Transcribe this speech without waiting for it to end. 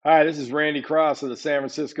Hi, this is Randy Cross of the San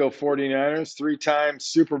Francisco 49ers, three-time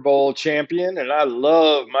Super Bowl champion, and I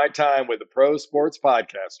love my time with the Pro Sports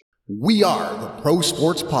Podcaster. We are the Pro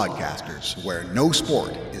Sports Podcasters, where no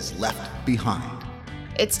sport is left behind.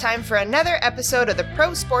 It's time for another episode of the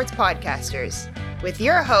Pro Sports Podcasters with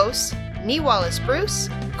your hosts, Nee Wallace-Bruce,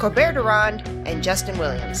 Corbett Durand, and Justin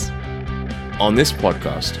Williams. On this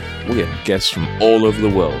podcast, we have guests from all over the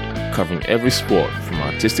world, covering every sport from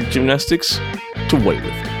artistic gymnastics to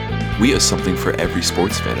weightlifting. We have something for every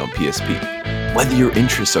sports fan on PSP. Whether your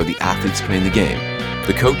interests are the athletes playing the game,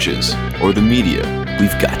 the coaches, or the media,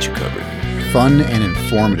 we've got you covered. Fun and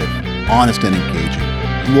informative, honest and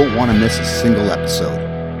engaging. You won't want to miss a single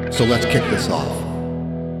episode. So let's kick this off.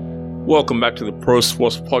 Welcome back to the Pro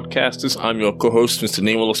Sports Podcasters. I'm your co-host, Mr.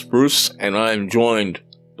 Nee Wallace-Bruce, and I am joined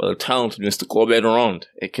by the talented Mr. Corbett Durand,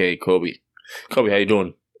 aka Kobe. Kobe, how you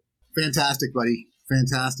doing? Fantastic, buddy.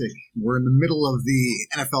 Fantastic. We're in the middle of the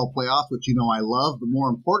NFL playoffs, which you know I love, but more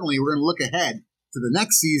importantly, we're going to look ahead to the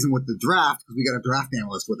next season with the draft, because we got a draft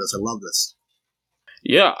analyst with us. I love this.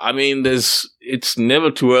 Yeah, I mean, it's never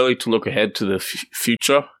too early to look ahead to the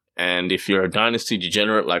future, and if you're a dynasty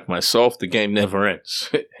degenerate like myself, the game never ends.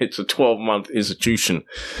 It's a 12-month institution.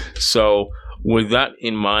 So with that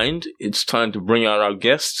in mind, it's time to bring out our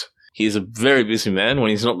guest. He's a very busy man.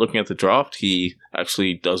 When he's not looking at the draft, he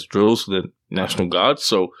actually does drills for the National Guard,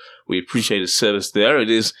 so we appreciate his service there. It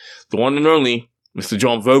is the one and only Mr.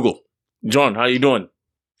 John Vogel. John, how you doing?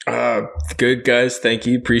 Good, guys. Thank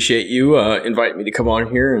you. Appreciate you inviting me to come on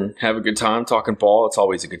here and have a good time talking ball. It's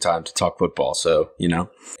always a good time to talk football. So,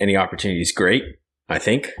 any opportunity is great, I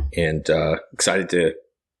think, and excited to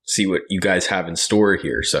see what you guys have in store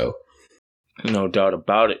here. So, no doubt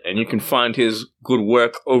about it. And you can find his good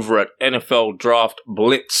work over at NFL Draft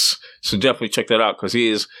Blitz. So definitely check that out, because he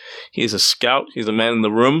is a scout. He's a man in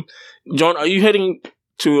the room. John, are you heading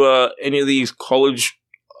to any of these college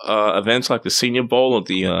events like the Senior Bowl or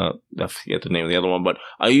I forget the name of the other one, but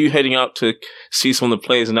are you heading out to see some of the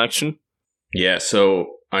players in action? Yeah,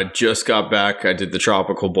 so I just got back. I did the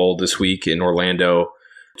Tropical Bowl this week in Orlando.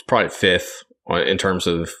 It's probably fifth in terms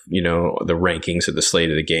of, the rankings of the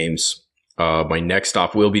slate of the games. My next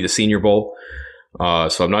stop will be the Senior Bowl.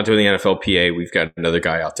 So I'm not doing the NFLPA. We've got another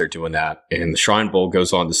guy out there doing that. And the Shrine Bowl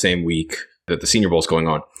goes on the same week that the Senior Bowl is going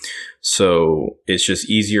on. So it's just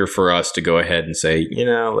easier for us to go ahead and say,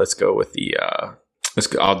 let's go with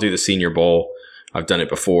I'll do the Senior Bowl. I've done it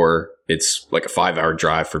before. It's like a 5-hour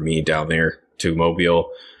drive for me down there to Mobile.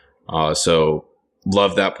 So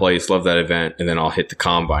love that place, love that event. And then I'll hit the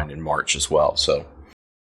Combine in March as well. So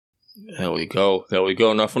there we go.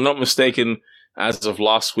 Now, if I'm not mistaken, as of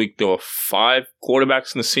last week, there were 5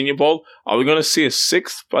 quarterbacks in the Senior Bowl. Are we going to see a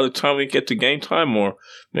 6th by the time we get to game time, or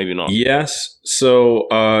maybe not? Yes. So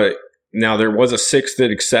now there was a 6th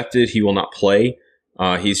that accepted. He will not play.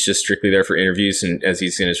 He's just strictly there for interviews, and as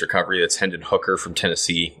he's in his recovery, that's Hendon Hooker from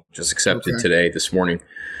Tennessee, just accepted today, this morning.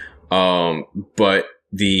 But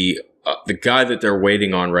the guy that they're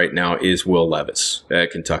waiting on right now is Will Levis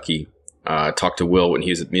at Kentucky. Talked to Will when he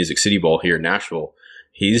was at Music City Bowl here in Nashville.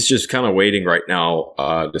 He's just kind of waiting right now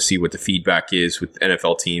to see what the feedback is with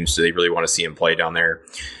NFL teams. Do they really want to see him play down there?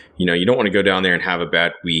 You don't want to go down there and have a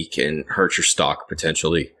bad week and hurt your stock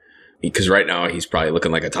potentially, because right now he's probably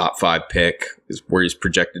looking like a top 5 pick is where he's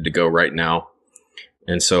projected to go right now.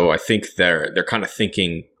 And so I think they're kind of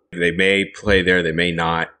thinking they may play there, they may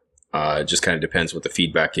not. It just kind of depends what the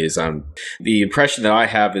feedback is. The impression that I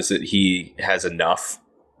have is that he has enough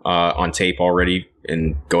on tape already,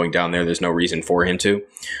 and going down there's no reason for him to.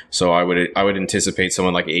 So I would anticipate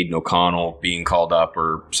someone like Aiden O'Connell being called up,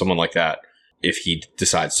 or someone like that, if he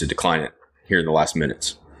decides to decline it here in the last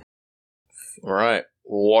minutes. All right,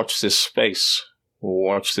 watch this space.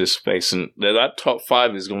 And that top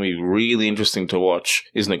 5 is going to be really interesting to watch,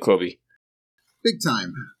 isn't it, Kobe? Big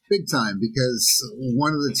time, because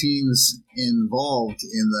one of the teams involved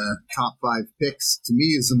in the top 5 picks, to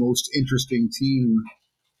me, is the most interesting team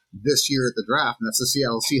this year at the draft, and that's the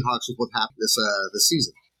Seattle Seahawks with what happened this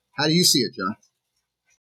season. How do you see it, John?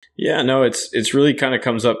 Yeah, no, it's really kind of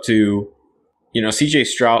comes up to, CJ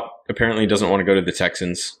Stroud apparently doesn't want to go to the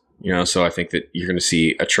Texans, so I think that you're going to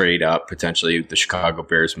see a trade up, potentially the Chicago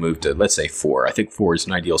Bears move to, let's say, 4. I think 4 is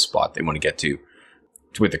an ideal spot they want to get to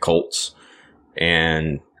with the Colts.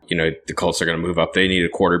 And, the Colts are going to move up. They need a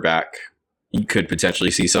quarterback. You could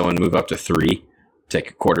potentially see someone move up to 3, take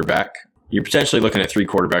a quarterback. You're potentially looking at 3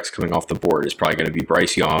 quarterbacks coming off the board. It's probably going to be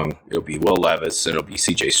Bryce Young, it'll be Will Levis, and it'll be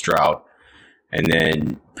CJ Stroud. And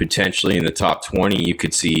then potentially in the top 20, you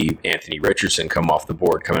could see Anthony Richardson come off the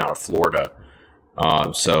board coming out of Florida.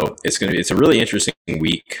 So it's a really interesting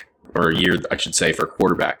week or a year, I should say, for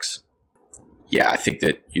quarterbacks. Yeah, I think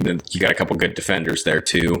that you got a couple good defenders there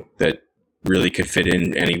too that really could fit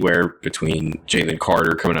in anywhere between Jalen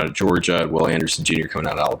Carter coming out of Georgia, Will Anderson Jr. coming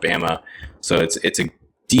out of Alabama. So it's a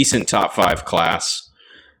decent top 5 class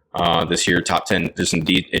this year. Top 10. There's some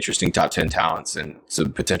interesting top 10 talents and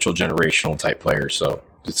some potential generational type players. So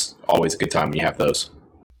it's always a good time when you have those.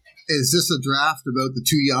 Is this a draft about the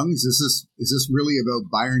 2 Youngs? Is this really about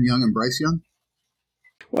Byron Young and Bryce Young?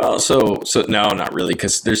 Well, so no, not really,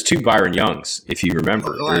 because there's 2 Byron Youngs, if you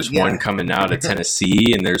remember. There's one coming out of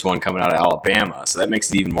Tennessee, and there's one coming out of Alabama, so that makes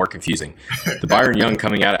it even more confusing. The Byron Young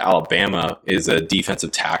coming out of Alabama is a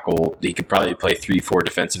defensive tackle. He could probably play 3-4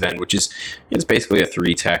 defensive end, which is basically a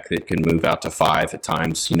 3 tech that can move out to 5 at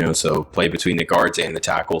times, so play between the guards and the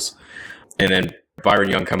tackles. And then Byron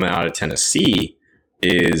Young coming out of Tennessee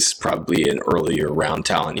is probably an earlier round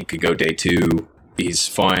talent. He could go day 2. He's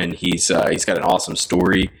fun. He's got an awesome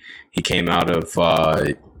story. He came out of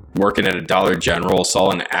working at a Dollar General,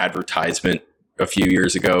 saw an advertisement a few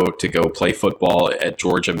years ago to go play football at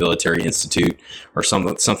Georgia Military Institute or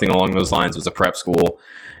something along those lines. It was a prep school.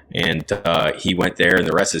 And he went there, and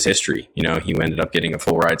the rest is history. He ended up getting a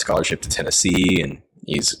full ride scholarship to Tennessee, and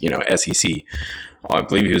he's, SEC. I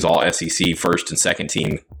believe he was all SEC first and second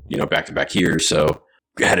team, back-to-back years. So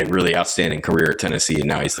had a really outstanding career at Tennessee, and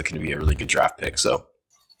now he's looking to be a really good draft pick. So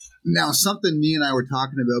now, something me and I were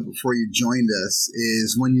talking about before you joined us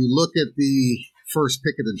is when you look at the first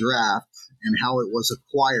pick of the draft and how it was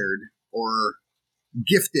acquired or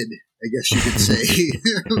gifted, I guess you could say,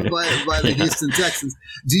 by the Houston Texans.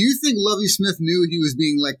 Do you think Lovie Smith knew he was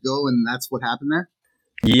being let go, and that's what happened there?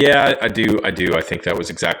 Yeah, I do. I think that was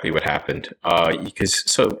exactly what happened.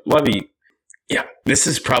 Lovie. Yeah, this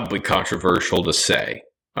is probably controversial to say,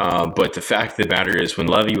 but the fact of the matter is when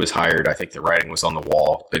Lovie was hired, I think the writing was on the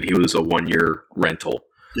wall that he was a 1-year rental.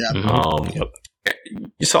 Yeah.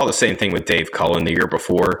 You saw the same thing with Dave Cullen the year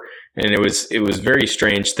before, and it was very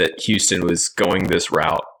strange that Houston was going this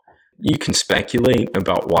route. You can speculate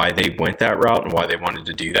about why they went that route and why they wanted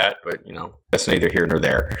to do that, but that's neither here nor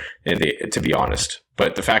there, to be honest.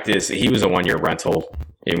 But the fact is, he was a 1-year rental.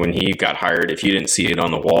 And when he got hired, if you didn't see it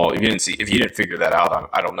on the wall, if you didn't figure that out,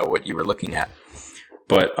 I don't know what you were looking at.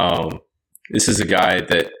 But this is a guy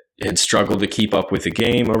that had struggled to keep up with the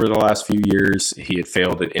game over the last few years. He had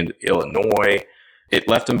failed at Illinois. It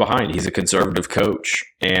left him behind. He's a conservative coach,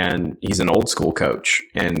 and he's an old school coach,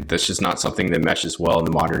 and that's just not something that meshes well in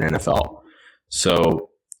the modern NFL.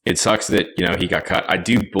 So it sucks that he got cut. I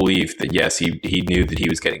do believe that yes, he knew that he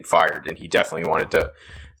was getting fired, and he definitely wanted to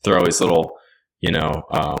throw his little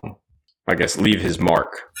I guess leave his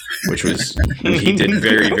mark, which he did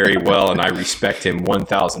very, very well, and I respect him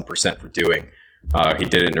 1,000% for doing. He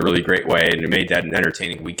did it in a really great way, and it made that an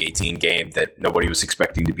entertaining Week 18 game that nobody was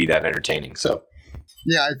expecting to be that entertaining. So,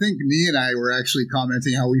 yeah, I think Nee and I were actually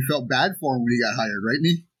commenting how we felt bad for him when he got hired, right,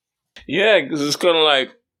 Nee? Yeah, because it's kind of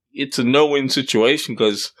like it's a no-win situation.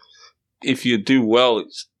 Because if you do well,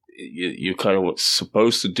 you're kind of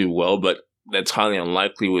supposed to do well, but that's highly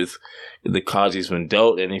unlikely with the cards he's been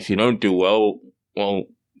dealt. And if you don't do well,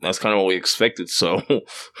 that's kind of what we expected. So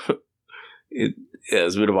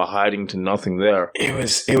it's a bit of a hiding to nothing there. It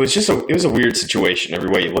was a weird situation every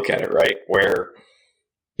way you look at it, right? Where,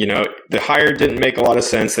 the hire didn't make a lot of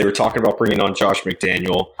sense. They were talking about bringing on Josh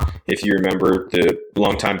McDaniel. If you remember, the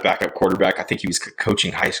longtime backup quarterback, I think he was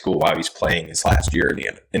coaching high school while he was playing his last year in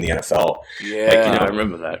the NFL. Yeah, I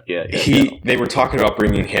remember that. Yeah. They were talking about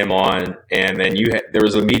bringing him on, and then there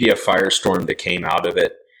was a media firestorm that came out of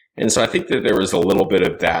it. And so I think that there was a little bit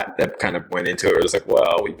of that kind of went into it. It was like,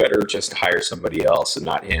 well, we better just hire somebody else and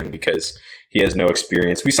not him because he has no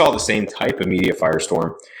experience. We saw the same type of media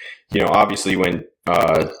firestorm, obviously when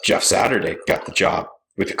Jeff Saturday got the job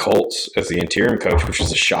with the Colts as the interim coach, which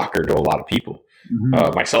was a shocker to a lot of people,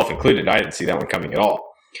 myself included. I didn't see that one coming at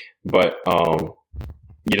all. But,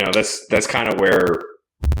 that's kind of where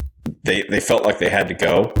they felt like they had to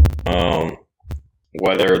go.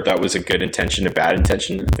 Whether that was a good intention or bad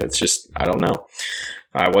intention, that's just, I don't know.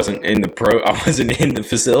 I wasn't in the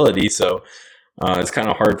facility, so it's kind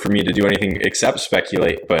of hard for me to do anything except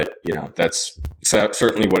speculate. But, that's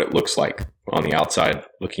certainly what it looks like on the outside.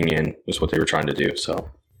 Looking in was what they were trying to do. So,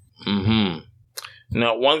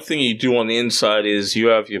 Now, one thing you do on the inside is you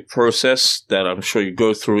have your process that I'm sure you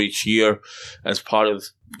go through each year as part of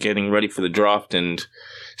getting ready for the draft and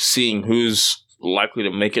seeing who's likely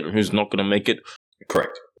to make it and who's not going to make it.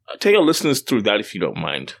 Correct. Take our listeners through that if you don't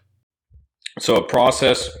mind. So a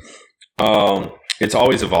process, it's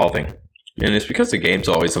always evolving. And it's because the game's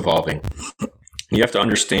always evolving. You have to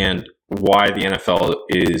understand why the NFL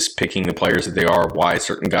is picking the players that they are, why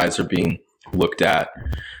certain guys are being looked at.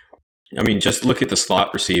 I mean, just look at the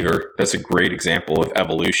slot receiver. That's a great example of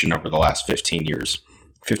evolution over the last 15 years.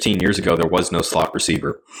 15 years ago, there was no slot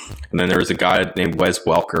receiver. And then there was a guy named Wes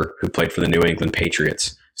Welker who played for the New England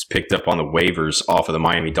Patriots. He's picked up on the waivers off of the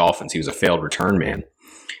Miami Dolphins. He was a failed return man.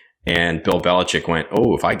 And Bill Belichick went,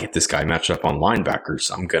 oh, if I get this guy matched up on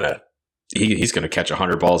linebackers, he's going to catch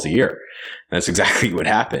 100 balls a year. And that's exactly what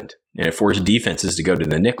happened. And it forced defenses to go to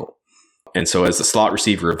the nickel. And so as the slot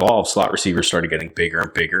receiver evolved, slot receivers started getting bigger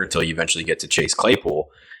and bigger until you eventually get to Chase Claypool.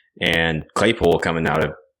 And Claypool, coming out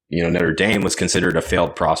of Notre Dame, was considered a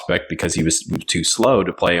failed prospect because he was too slow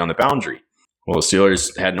to play on the boundary. Well, the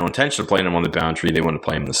Steelers had no intention of playing him on the boundary. They wanted to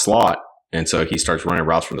play him in the slot. And so he starts running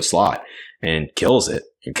routes from the slot and kills it.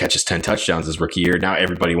 He catches 10 touchdowns his rookie year. Now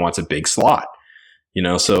everybody wants a big slot.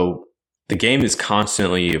 So the game is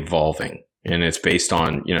constantly evolving, and it's based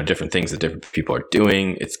on, different things that different people are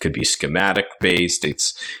doing. It could be schematic based.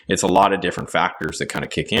 It's a lot of different factors that kind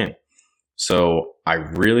of kick in. So I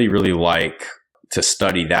really, really like to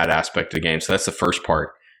study that aspect of the game. So that's the first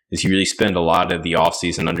part, is you really spend a lot of the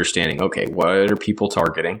offseason understanding, okay, what are people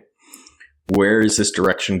targeting? Where is this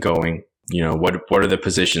direction going? What are the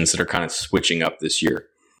positions that are kind of switching up this year?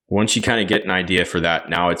 Once you kind of get an idea for that,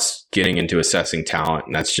 now it's getting into assessing talent.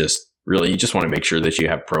 And that's just really, you just want to make sure that you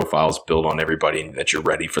have profiles built on everybody and that you're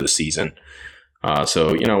ready for the season.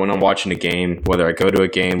 So, when I'm watching a game, whether I go to a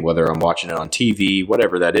game, whether I'm watching it on TV,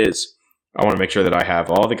 whatever that is, I want to make sure that I have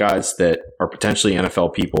all the guys that are potentially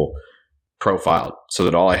NFL people profiled, so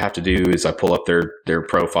that all I have to do is I pull up their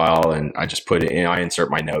profile and I just put it in, I insert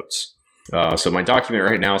my notes. So my document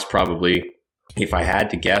right now is probably, if I had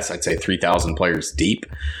to guess, I'd say 3,000 players deep.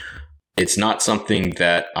 It's not something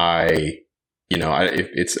that I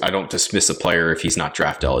don't dismiss a player if he's not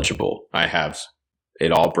draft eligible. I have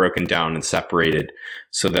it all broken down and separated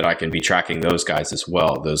so that I can be tracking those guys as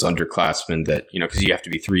well, those underclassmen that, because you have to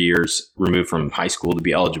be 3 years removed from high school to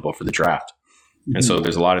be eligible for the draft. Mm-hmm. And so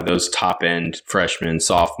there's a lot of those top end freshmen,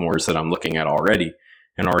 sophomores that I'm looking at already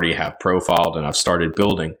and already have profiled, and I've started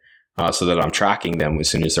building so that I'm tracking them as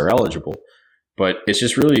soon as they're eligible. But it's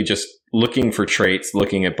just really just looking for traits,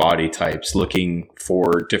 looking at body types, looking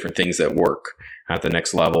for different things that work at the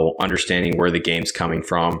next level, understanding where the game's coming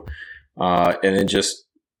from. And then just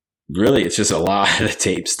really, it's just a lot of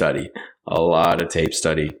tape study,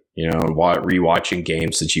 rewatching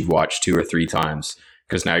games that you've watched 2 or 3 times,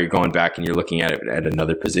 because now you're going back and you're looking at it at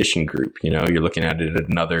another position group. You're looking at it at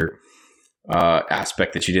another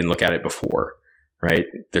aspect that you didn't look at it before. Right?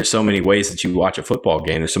 There's so many ways that you watch a football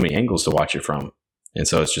game. There's so many angles to watch it from. And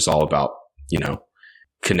so it's just all about,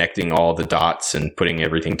 connecting all the dots and putting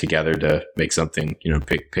everything together to make something,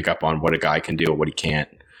 pick up on what a guy can do and what he can't,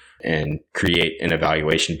 and create an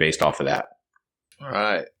evaluation based off of that. All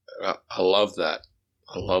right. I love that.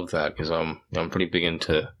 Because I'm pretty big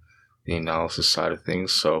into the analysis side of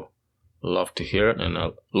things. So I love to hear it. And I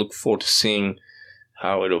look forward to seeing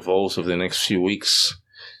how it evolves over the next few weeks.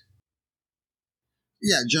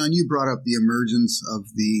 Yeah, John, you brought up the emergence of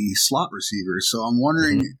the slot receivers. So I'm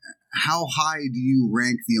wondering, how high do you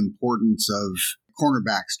rank the importance of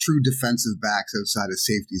cornerbacks, true defensive backs outside of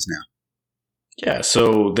safeties now? Yeah,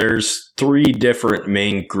 so there's 3 different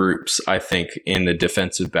main groups, I think, in the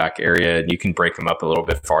defensive back area. And you can break them up a little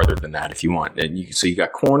bit farther than that if you want. And so you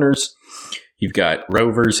got corners, you've got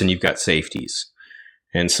rovers, and you've got safeties.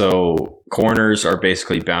 And so corners are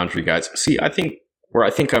basically boundary guys. See, where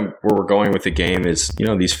we're going with the game is,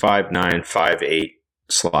 these 5'9", 5'8"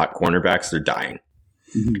 slot cornerbacks, they're dying.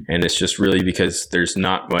 Mm-hmm. And it's just really because there's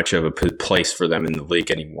not much of a place for them in the league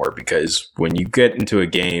anymore, because when you get into a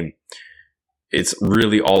game, it's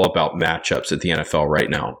really all about matchups at the NFL right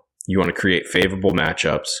now. You want to create favorable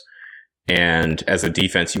matchups, and as a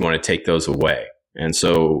defense, you want to take those away. And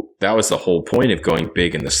so that was the whole point of going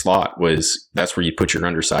big in the slot, was that's where you put your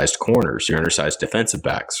undersized corners, your undersized defensive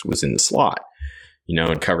backs was in the slot.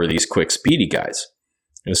 And cover these quick, speedy guys.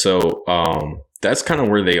 And so that's kind of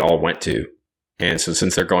where they all went to. And so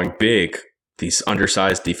since they're going big, these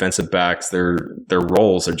undersized defensive backs, their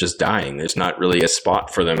roles are just dying. There's not really a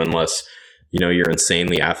spot for them unless, you're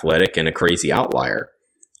insanely athletic and a crazy outlier.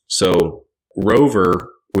 So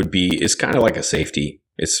rover is kind of like a safety.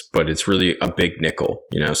 But it's really a big nickel,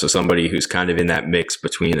 so somebody who's kind of in that mix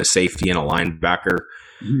between a safety and a linebacker.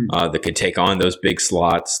 That can take on those big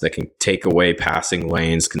slots, that can take away passing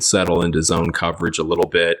lanes, can settle into zone coverage a little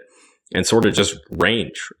bit, and sort of just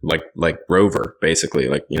range, like rover, basically.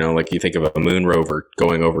 Like you think of a moon rover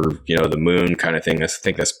going over, the moon kind of thing. I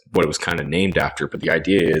think that's what it was kind of named after. But the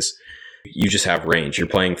idea is you just have range. You're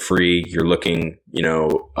playing free. You're looking,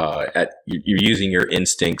 you're using your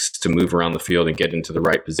instincts to move around the field and get into the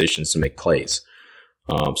right positions to make plays.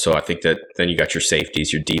 So I think that then you got your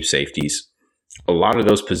safeties, your deep safeties. A lot of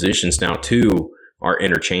those positions now too are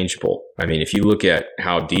interchangeable. I mean, if you look at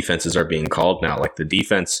how defenses are being called now, like the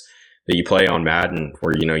defense that you play on Madden,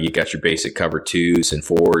 where, you got your basic cover 2s and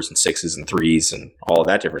 4s and 6s and 3s and all of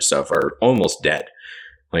that different stuff, are almost dead.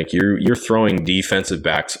 Like you're throwing defensive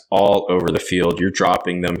backs all over the field. You're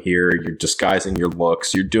dropping them here. You're disguising your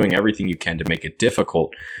looks. You're doing everything you can to make it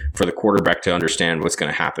difficult for the quarterback to understand what's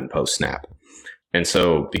going to happen post snap. And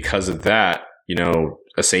so because of that,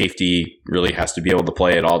 a safety really has to be able to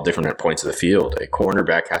play at all different points of the field. A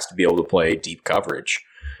cornerback has to be able to play deep coverage.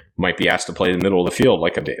 Might be asked to play the middle of the field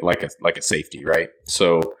like a safety, right?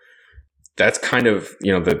 So that's kind of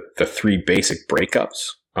the three basic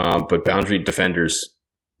breakups. But boundary defenders,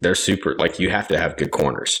 they're super. Like, you have to have good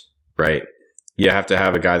corners, right? You have to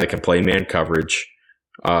have a guy that can play man coverage,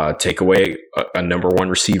 take away a number one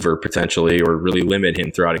receiver potentially, or really limit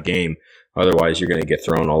him throughout a game. Otherwise, you're going to get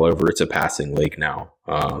thrown all over. It's a passing league now.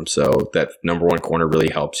 So that number one corner really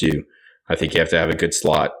helps you. I think you have to have a good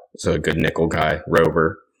slot, so a good nickel guy,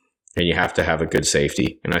 rover, and you have to have a good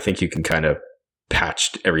safety. And I think you can kind of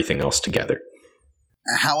patch everything else together.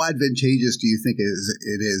 How advantageous do you think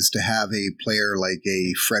it is to have a player like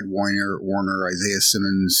a Fred Warner, Isaiah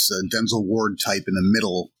Simmons, Denzel Ward type in the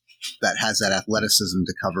middle that has that athleticism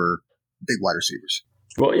to cover big wide receivers?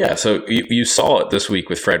 Well, yeah. So you saw it this week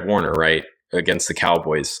with Fred Warner, right, against the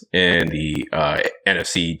Cowboys in the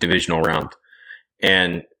NFC divisional round.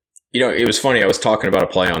 And, it was funny. I was talking about a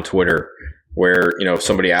play on Twitter where,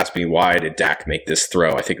 somebody asked me, why did Dak make this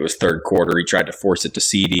throw? I think it was third quarter. He tried to force it to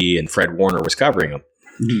CD, and Fred Warner was covering him.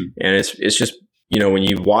 Mm-hmm. And it's just, when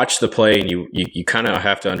you watch the play and you kind of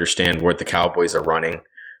have to understand what the Cowboys are running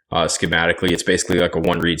schematically. It's basically like a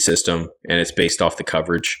one-read system, and it's based off the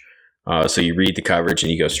coverage. So you read the coverage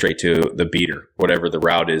and you go straight to the beater, whatever the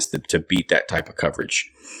route is to beat that type of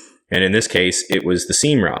coverage. And in this case, it was the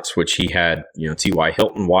seam routes, which he had, T.Y.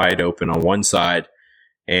 Hilton wide open on one side,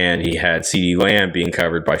 and he had CeeDee Lamb being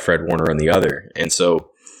covered by Fred Warner on the other. And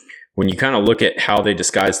so when you kind of look at how they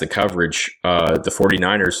disguised the coverage, the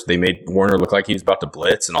 49ers, they made Warner look like he was about to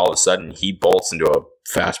blitz, and all of a sudden he bolts into a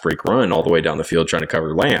fast break run all the way down the field trying to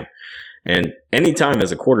cover Lamb. And anytime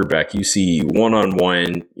as a quarterback you see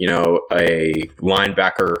one-on-one, a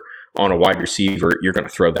linebacker on a wide receiver, you're going to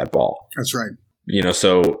throw that ball. That's right.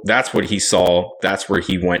 So that's what he saw. That's where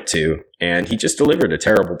he went to. And he just delivered a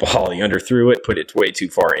terrible ball. He underthrew it, put it way too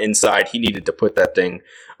far inside. He needed to put that thing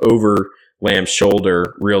over Lamb's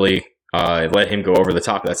shoulder, really let him go over the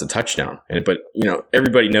top. That's a touchdown. But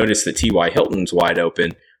everybody noticed that T.Y. Hilton's wide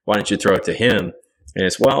open. Why don't you throw it to him? And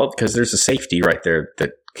it's, because there's a safety right there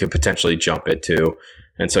that could potentially jump it too.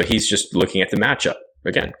 And so he's just looking at the matchup.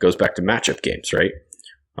 Again, goes back to matchup games, right?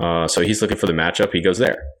 So he's looking for the matchup. He goes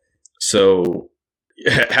there. So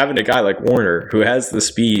having a guy like Warner who has the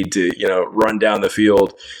speed to, run down the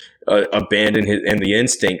field, abandon his, and the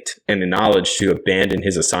instinct and the knowledge to abandon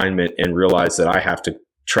his assignment and realize that I have to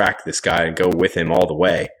track this guy and go with him all the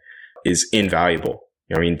way is invaluable.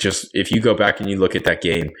 I mean, just if you go back and you look at that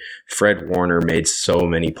game, Fred Warner made so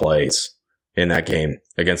many plays in that game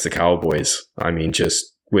against the Cowboys. I mean,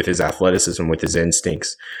 just with his athleticism, with his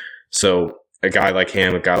instincts. So a guy like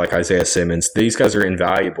him, a guy like Isaiah Simmons, these guys are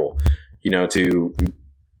invaluable, to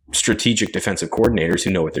strategic defensive coordinators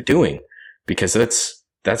who know what they're doing, because that's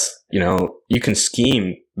you can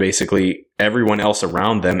scheme basically everyone else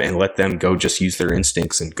around them and let them go just use their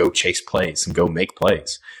instincts and go chase plays and go make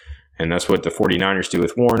plays. And that's what the 49ers do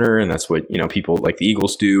with Warner, and that's what, people like the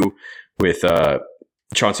Eagles do with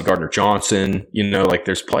Chauncey Gardner-Johnson.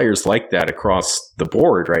 There's players like that across the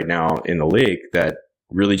board right now in the league that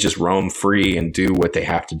really just roam free and do what they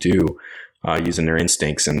have to do using their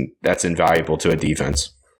instincts, and that's invaluable to a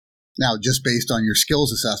defense. Now, just based on your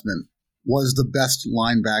skills assessment, was the best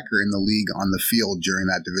linebacker in the league on the field during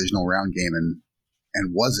that divisional round game,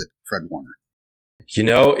 and was it Fred Warner?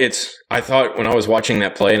 I thought when I was watching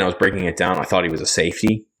that play and I was breaking it down, I thought he was a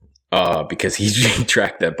safety because he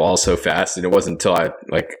tracked that ball so fast. And it wasn't until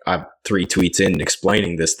I'm 3 tweets in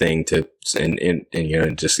explaining this thing just in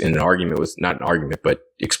an argument, was not an argument, but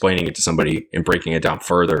explaining it to somebody and breaking it down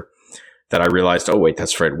further, that I realized, oh wait,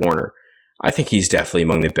 that's Fred Warner. I think he's definitely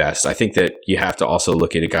among the best. I think that you have to also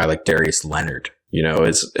look at a guy like Darius Leonard,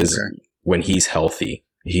 when he's healthy,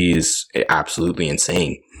 he's absolutely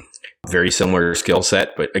insane. Very similar skill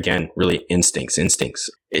set, but again, really instincts.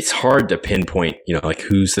 It's hard to pinpoint,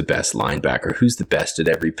 who's the best linebacker, who's the best at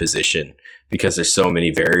every position, because there's so many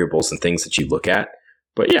variables and things that you look at.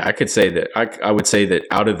 But yeah, I could say that I would say that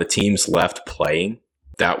out of the teams left playing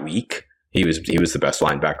that week, he was the best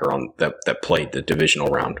linebacker on that played the divisional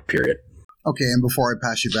round period. Okay, and before I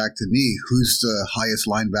pass you back to me, who's the highest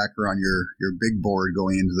linebacker on your big board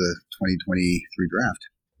going into the 2023 draft?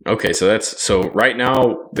 Okay, so right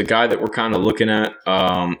now the guy that we're kind of looking at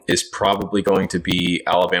is probably going to be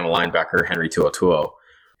Alabama linebacker Henry To'oTo'o.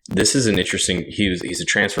 This is an interesting. He's a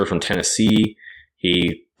transfer from Tennessee.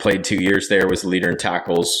 He played 2 years there, was the leader in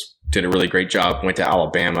tackles, did a really great job, went to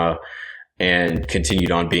Alabama, and continued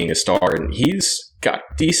on being a star. And he's got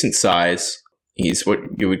decent size. He's what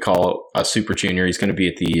you would call a super junior. He's going to be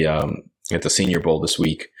at the Senior Bowl this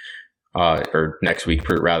week, or next week,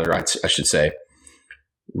 rather, I should say.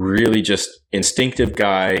 Really just instinctive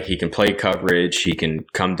guy. He can play coverage. He can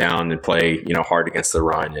come down and play, hard against the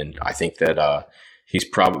run. And I think that he's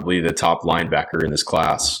probably the top linebacker in this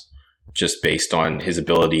class, just based on his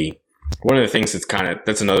ability. One of the things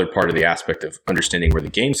that's another part of the aspect of understanding where the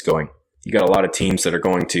game's going. You got a lot of teams that are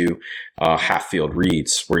going to half field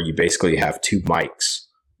reads, where you basically have two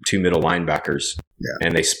middle linebackers,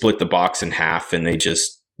 and they split the box in half, and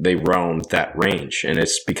they roam that range. And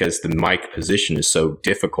it's because the Mike position is so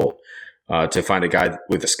difficult to find a guy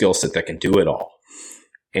with a skill set that can do it all.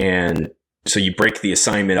 And so you break the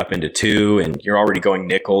assignment up into two, and you're already going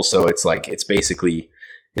nickel. So it's basically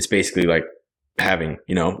like having,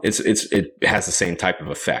 it has the same type of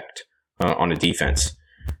effect on a defense.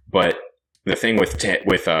 But the thing with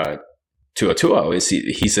To'oTo'o is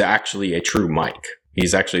he's actually a true Mike.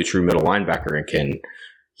 He's actually a true middle linebacker and can,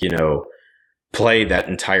 play that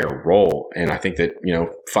entire role. And I think that,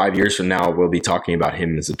 5 years from now, we'll be talking about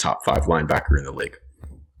him as a top 5 linebacker in the league.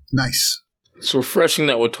 Nice. It's refreshing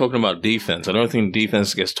that we're talking about defense. I don't think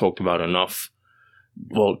defense gets talked about enough.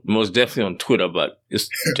 Well, most definitely on Twitter, but it's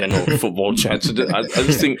general football chats. I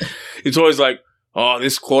just think it's always like, oh,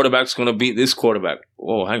 this quarterback's going to beat this quarterback.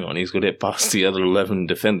 Oh, hang on. He's going to get past the other 11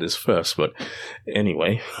 defenders first. But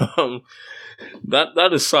anyway,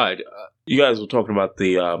 that aside, you guys were talking about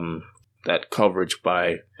the that coverage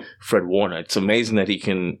by Fred Warner. It's amazing that he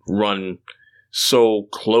can run so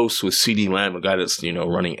close with CeeDee Lamb, a guy that's,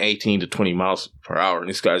 running 18 to 20 miles per hour. And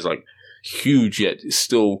this guy's like huge, yet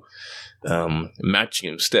still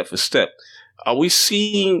matching him step for step. Are we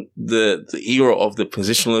seeing the era of the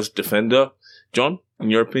positionless defender, John,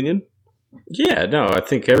 in your opinion? Yeah, no, I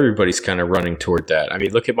think everybody's kind of running toward that. I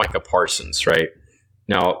mean, look at Micah Parsons, right?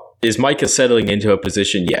 Now, is Micah settling into a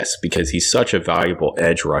position? Yes, because he's such a valuable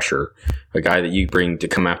edge rusher, a guy that you bring to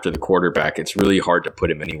come after the quarterback. It's really hard to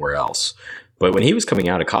put him anywhere else. But when he was coming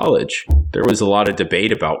out of college, there was a lot of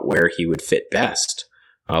debate about where he would fit best.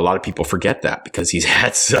 A lot of people forget that because he's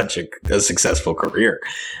had such a successful career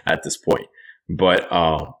at this point. But,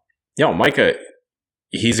 Micah,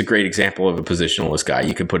 he's a great example of a positionalist guy.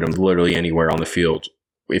 You can put him literally anywhere on the field.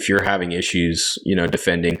 If you're having issues,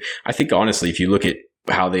 defending, I think honestly, if you look at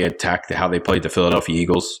how they played the Philadelphia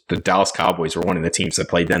Eagles, the Dallas Cowboys were one of the teams that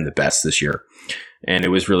played them the best this year. And it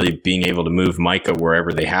was really being able to move Micah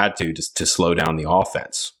wherever they had to slow down the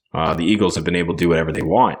offense. The Eagles have been able to do whatever they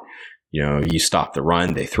want. You stop the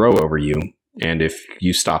run, they throw over you. And if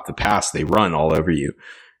you stop the pass, they run all over you.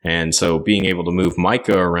 And so being able to move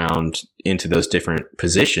Micah around into those different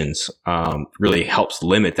positions really helps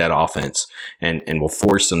limit that offense and will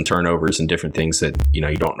force some turnovers and different things that, you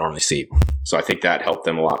don't normally see. So I think that helped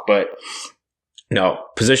them a lot. But no,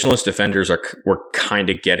 positionless defenders we're kind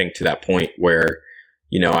of getting to that point where,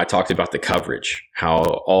 I talked about the coverage, how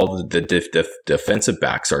all the defensive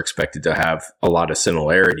backs are expected to have a lot of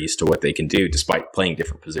similarities to what they can do despite playing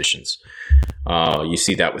different positions. You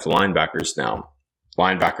see that with linebackers now.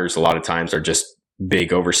 Linebackers a lot of times are just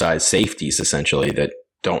big, oversized safeties, essentially, that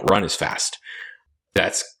don't run as fast.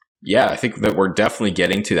 I think that we're definitely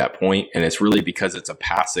getting to that point, and it's really because it's a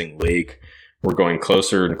passing league. We're going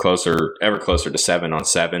closer and closer, ever closer to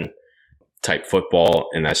 7-on-7 type football,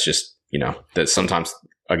 and that's just, that sometimes,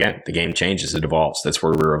 again, the game changes, it evolves. That's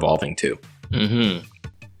where we're evolving to. Mm-hmm.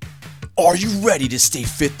 Are you ready to stay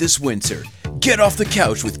fit this winter? Get off the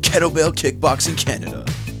couch with Kettlebell Kickboxing Canada.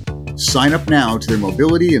 Sign up now to their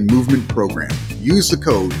mobility and movement program. Use the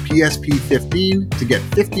code PSP15 to get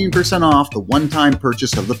 15% off the one-time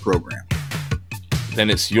purchase of the program. Then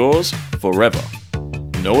it's yours forever.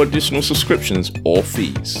 No additional subscriptions or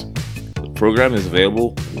fees. The program is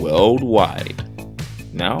available worldwide.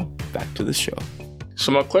 Now, back to the show.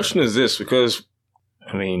 So my question is this, because,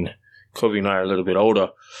 Kobe and I are a little bit older.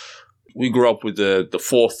 We grew up with the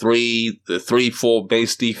 4-3, the 3-4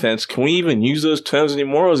 base defense. Can we even use those terms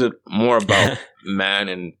anymore, or is it more about man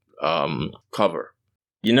and cover?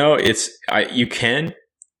 You can,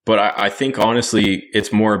 But I think, honestly,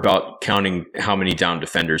 it's more about counting how many down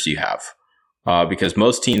defenders you have. Because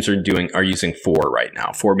most teams are using 4 right now,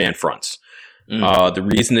 4-man fronts. The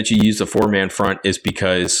reason that you use a 4-man front is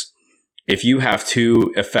because if you have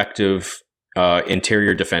 2 effective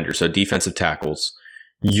interior defenders, so defensive tackles,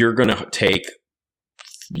 you're going to take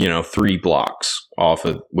 3 blocks off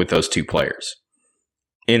with those 2 players.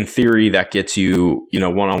 In theory, that gets you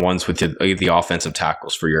one-on-ones with the offensive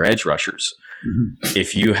tackles for your edge rushers. Mm-hmm.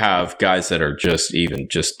 If you have guys that are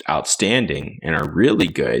just outstanding and are really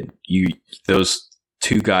good, those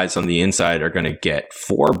 2 guys on the inside are going to get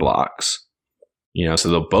 4 blocks. So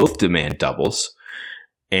they'll both demand doubles,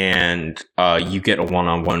 and you get a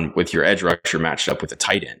one-on-one with your edge rusher matched up with a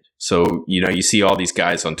tight end. So you see all these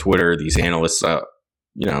guys on Twitter, these analysts.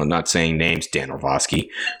 Not saying names, Dan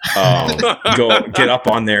Orlovsky, go get up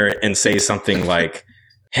on there and say something like,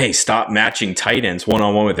 hey, stop matching tight ends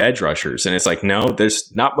one-on-one with edge rushers. And it's like, no, there's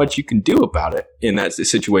not much you can do about it in that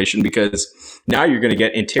situation, because now you're going to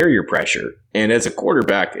get interior pressure. And as a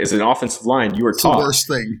quarterback, as an offensive line, you are taught. It's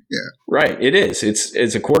the worst thing. Yeah. Right. It is. It's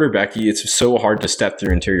as a quarterback, it's so hard to step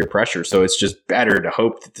through interior pressure. So it's just better to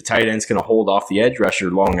hope that the tight end's going to hold off the edge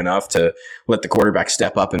rusher long enough to let the quarterback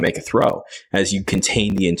step up and make a throw as you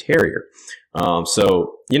contain the interior.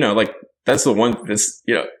 That's the one that's,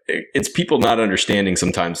 it's people not understanding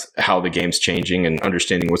sometimes how the game's changing and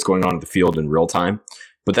understanding what's going on in the field in real time.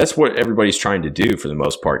 But that's what everybody's trying to do for the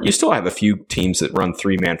most part. You still have a few teams that run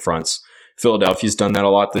 3-man fronts. Philadelphia's done that a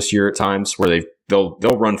lot this year at times, where they'll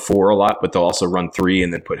run 4 a lot, but they'll also run 3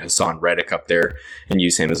 and then put Hassan Reddick up there and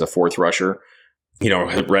use him as a 4th rusher.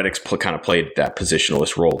 Reddick's kind of played that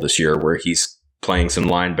positionalist role this year, where he's playing some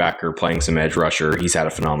linebacker, playing some edge rusher. He's had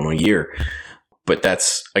a phenomenal year. But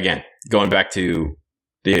that's, again, going back to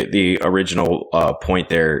the original point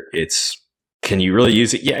there, can you really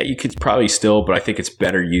use it? Yeah, you could probably still, but I think it's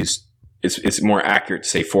better used. It's more accurate to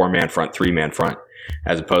say 4-man front, 3-man front,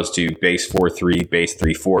 as opposed to base 4-3, base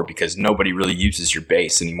 3-4, because nobody really uses your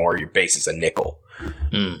base anymore. Your base is a nickel.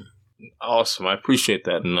 Awesome. I appreciate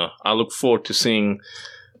that. And I look forward to seeing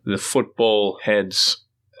the football heads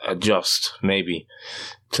adjust maybe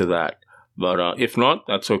to that. But if not,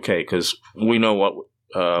 that's okay, because we know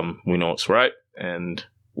what's right, and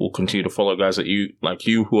we'll continue to follow guys like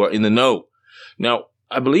you who are in the know. Now,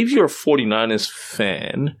 I believe you're a 49ers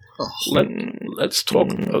fan. Let's talk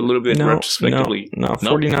a little bit retrospectively. No,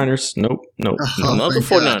 49ers. Nope. Not the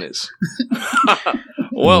 49ers.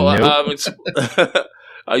 Well,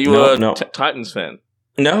 are you Titans fan?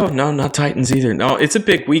 No, not Titans either. No, it's a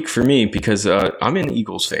big week for me because I'm an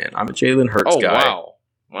Eagles fan. I'm a Jalen Hurts guy. Oh, wow.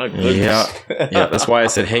 My goodness. Yeah, that's why I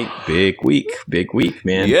said, hey, big week,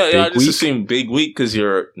 man. Yeah, I just assumed big week because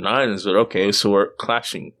you're Niners, but okay, so we're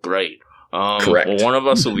clashing. Great. Correct. Well, one of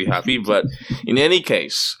us will be happy, but in any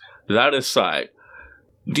case, that aside,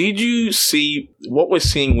 did you see what we're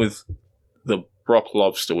seeing with the Brock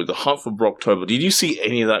Lobster, with the hunt for Brocktober? Did you see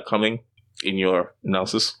any of that coming in your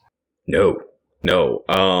analysis? No.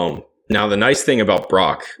 Now, the nice thing about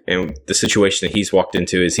Brock and the situation that he's walked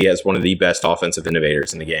into is he has one of the best offensive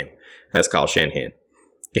innovators in the game. That's Kyle Shanahan.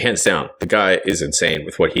 Hands down, the guy is insane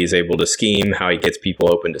with what he's able to scheme, how he gets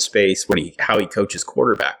people open to space, how he coaches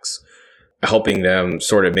quarterbacks, helping them,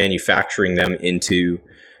 sort of manufacturing them into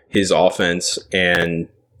his offense and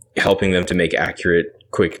helping them to make accurate,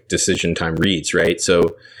 quick decision time reads, right?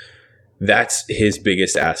 So that's his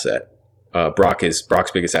biggest asset.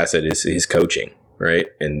 Brock's biggest asset is his coaching, right?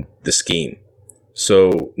 And the scheme.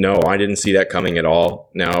 So no, I didn't see that coming at all.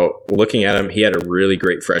 Now, looking at him, he had a really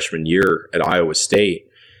great freshman year at Iowa State.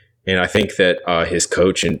 And I think that his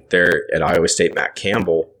coach there at Iowa State, Matt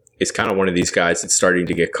Campbell, is kind of one of these guys that's starting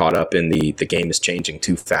to get caught up in the game is changing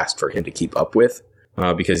too fast for him to keep up with,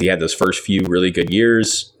 because he had those first few really good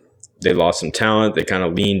years. They lost some talent. They kind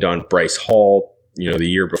of leaned on Bryce Hall, the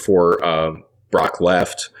year before Brock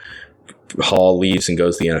left. Hall leaves and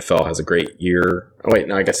goes to the NFL, has a great year. Oh, wait,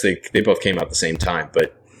 no, I guess they both came out at the same time,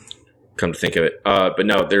 but come to think of it. But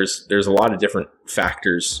no, there's a lot of different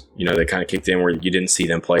factors, that kind of kicked in where you didn't see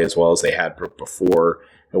them play as well as they had before.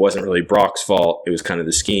 It wasn't really Brock's fault. It was kind of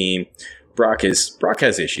the scheme. Brock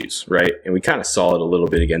has issues, right? And we kind of saw it a little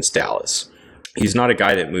bit against Dallas. He's not a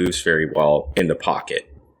guy that moves very well in the pocket.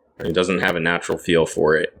 He doesn't have a natural feel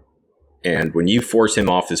for it. And when you force him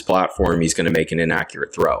off his platform, he's going to make an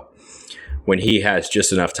inaccurate throw. When he has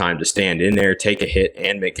just enough time to stand in there, take a hit,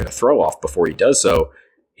 and make a throw off before he does so,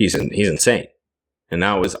 he's insane. And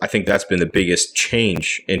I think that's been the biggest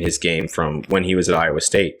change in his game from when he was at Iowa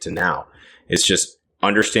State to now. It's just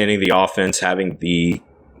understanding the offense, having the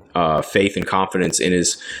faith and confidence in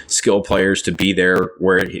his skill players to be there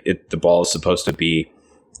where the ball is supposed to be,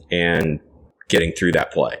 and getting through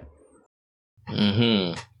that play.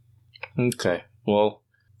 Okay. Well,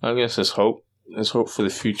 I guess there's hope. There's hope for the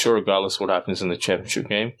future, regardless of what happens in the championship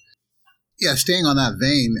game. Yeah, staying on that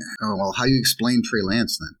vein, how do you explain Trey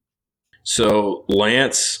Lance then? So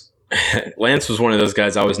Lance was one of those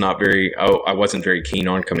guys I wasn't very keen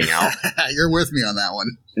on coming out. You're with me on that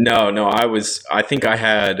one. No, I think I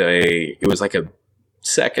had it was like a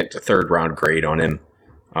second to third round grade on him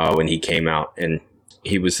when he came out, and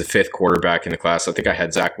he was the 5th quarterback in the class. I think I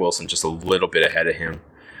had Zach Wilson just a little bit ahead of him.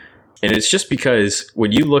 And it's just because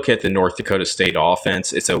when you look at the North Dakota State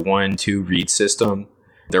offense, it's a 1-2 read system.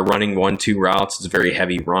 They're running 1-2 routes. It's a very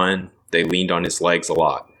heavy run. They leaned on his legs a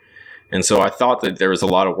lot. And so I thought that there was a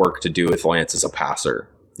lot of work to do with Lance as a passer.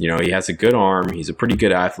 He has a good arm. He's a pretty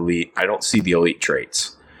good athlete. I don't see the elite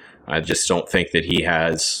traits. I just don't think that he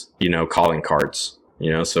has, calling cards.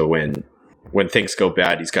 So when things go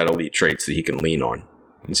bad, he's got elite traits that he can lean on.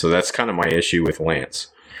 And so that's kind of my issue with Lance.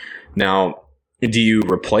 Now, do you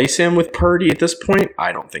replace him with Purdy at this point?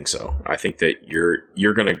 I don't think so. I think that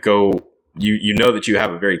you're going to go. You know that you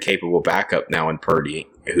have a very capable backup now in Purdy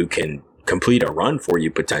who can complete a run for you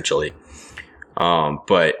potentially.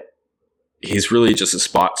 But he's really just a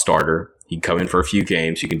spot starter. He can come in for a few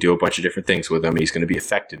games. You can do a bunch of different things with him. He's going to be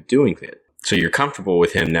effective doing it. So you're comfortable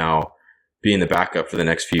with him now being the backup for the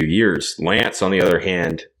next few years. Lance, on the other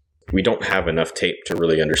hand, we don't have enough tape to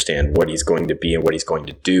really understand what he's going to be and what he's going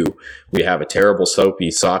to do. We have a terrible,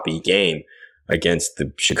 soppy game against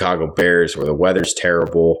the Chicago Bears where the weather's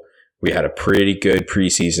terrible. We had a pretty good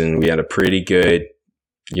preseason. We had a pretty good,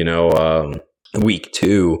 week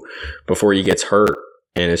 2 before he gets hurt.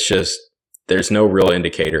 And it's just, there's no real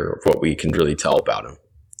indicator of what we can really tell about him.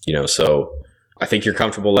 So I think you're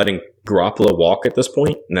comfortable letting Garoppolo walk at this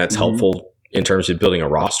point, and that's helpful in terms of building a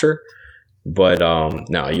roster. But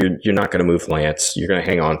no, you're not going to move Lance. You're going to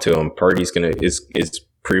hang on to him. Purdy's is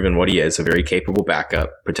proven what he is, a very capable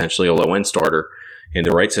backup, potentially a low end starter in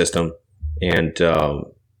the right system, and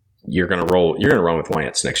you're going to roll. You're going to run with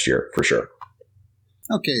Lance next year for sure.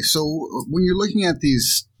 Okay, so when you're looking at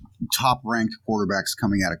these top ranked quarterbacks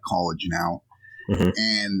coming out of college now,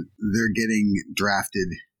 and they're getting drafted,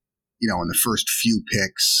 in the first few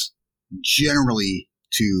picks, generally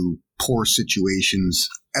to poor situations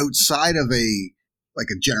outside of a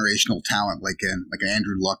generational talent like an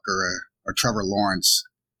Andrew Luck or Trevor Lawrence.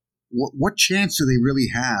 What chance do they really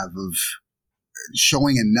have of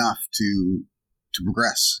showing enough to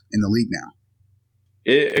progress in the league now?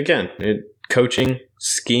 Coaching,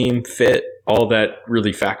 scheme, fit, all that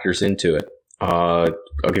really factors into it. We'll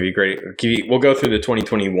go through the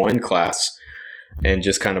 2021 class and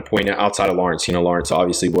just kind of point out outside of Lawrence. Lawrence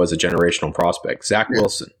obviously was a generational prospect. Zach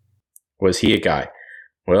Wilson, was he a guy?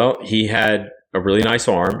 Well, he had a really nice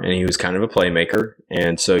arm and he was kind of a playmaker.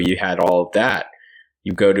 And so you had all of that.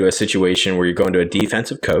 You go to a situation where you're going to a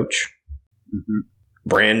defensive coach,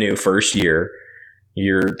 brand new first year.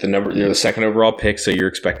 You're the second overall pick, so you're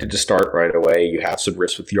expected to start right away. You have some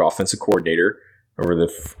risk with your offensive coordinator over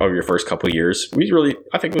your first couple of years.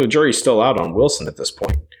 I think the jury's still out on Wilson at this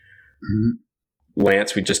point.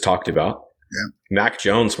 Lance, we just talked about. Yeah. Mac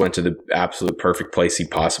Jones went to the absolute perfect place he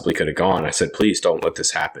possibly could have gone. I said, please don't let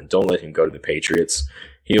this happen. Don't let him go to the Patriots.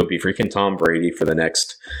 He'll be freaking Tom Brady for the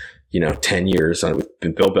next, 10 years.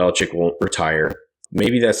 Bill Belichick won't retire.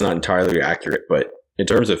 Maybe that's not entirely accurate, but in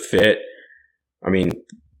terms of fit,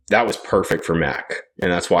 that was perfect for Mac.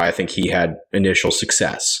 And that's why I think he had initial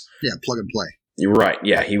success. Yeah, plug and play. You're right.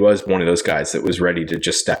 Yeah, he was one of those guys that was ready to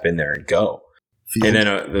just step in there and go. And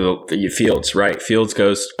then Fields, right? Fields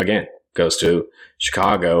goes to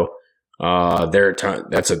Chicago.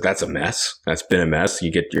 That's a mess. That's been a mess.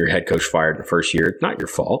 You get your head coach fired in the first year. Not your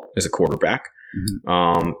fault as a quarterback.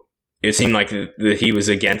 It seemed like he was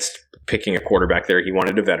against picking a quarterback there. He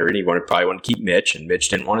wanted a veteran. He probably wanted to keep Mitch, and Mitch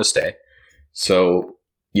didn't want to stay. So,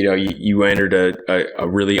 you entered a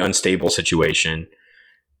really unstable situation,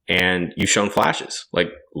 and you've shown flashes.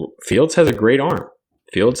 Like, Fields has a great arm.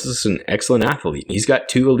 Fields is an excellent athlete. He's got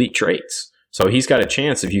 2 elite traits. So he's got a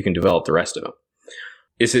chance if you can develop the rest of them.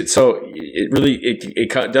 It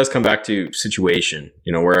does come back to situation,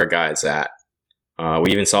 where a guy's at.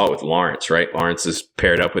 We even saw it with Lawrence, right? Lawrence is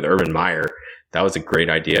paired up with Urban Meyer. That was a great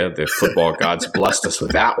idea. The football gods blessed us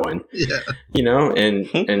with that one. Yeah.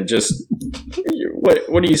 And just what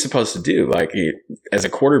are you supposed to do? Like, as a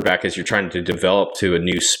quarterback, as you're trying to develop to a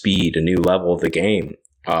new speed, a new level of the game,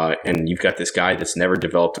 and you've got this guy that's never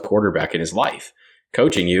developed a quarterback in his life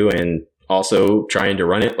coaching you and also trying to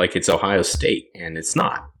run it like it's Ohio State, and it's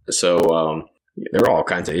not. So there are all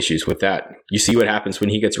kinds of issues with that. You see what happens when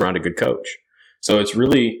he gets around a good coach. So it's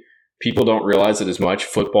really people don't realize it as much.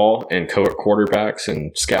 Football and quarterbacks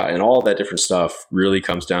and scout and all that different stuff really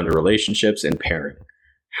comes down to relationships and pairing.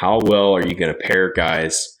 How well are you going to pair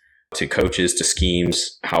guys to coaches, to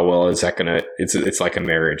schemes? How well is that going to, it's like a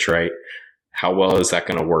marriage, right? How well is that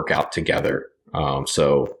going to work out together?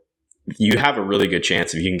 So you have a really good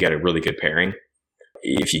chance if you can get a really good pairing.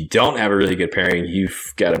 If you don't have a really good pairing,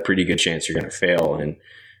 you've got a pretty good chance you're going to fail and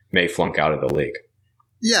may flunk out of the league.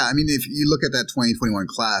 Yeah, I mean, if you look at that 2021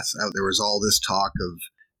 class, there was all this talk of,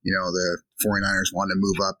 the 49ers wanting to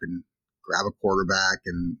move up and grab a quarterback,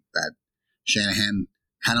 and that Shanahan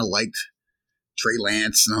kind of liked Trey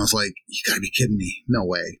Lance. And I was like, you got to be kidding me. No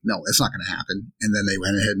way. No, it's not going to happen. And then they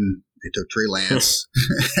went ahead and they took Trey Lance.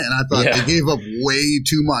 And I thought they gave up way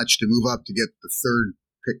too much to move up to get the third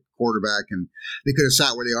pick quarterback. And they could have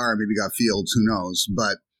sat where they are and maybe got Fields. Who knows?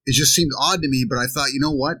 But it just seemed odd to me. But I thought, you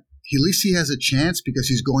know what? At least he has a chance because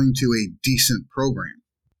he's going to a decent program.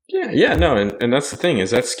 Yeah, no, and that's the thing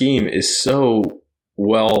is that scheme is so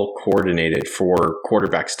well coordinated for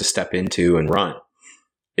quarterbacks to step into and run.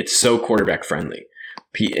 It's so quarterback friendly.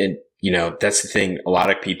 And, that's the thing. A lot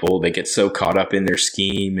of people, they get so caught up in their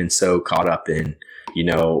scheme and so caught up in,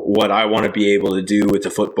 what I want to be able to do with the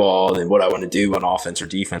football and what I want to do on offense or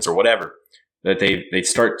defense or whatever, that they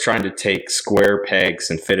start trying to take square pegs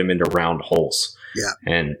and fit them into round holes. Yeah.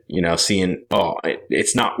 And, seeing,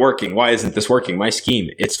 it's not working. Why isn't this working? My scheme,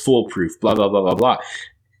 it's foolproof, blah, blah, blah, blah, blah.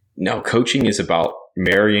 No, coaching is about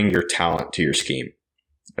marrying your talent to your scheme,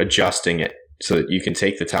 adjusting it so that you can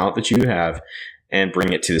take the talent that you have and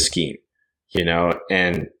bring it to the scheme,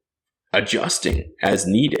 and adjusting as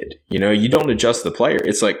needed. You don't adjust the player.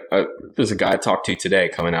 It's like, there's a guy I talked to today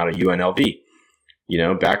coming out of UNLV,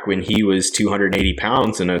 back when he was 280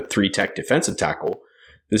 pounds and a 3-tech defensive tackle.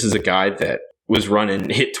 This is a guy that was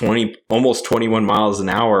hit almost 21 miles an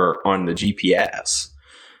hour on the GPS.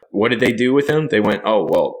 What did they do with him? They went, oh,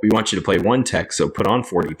 well, we want you to play 1-tech, so put on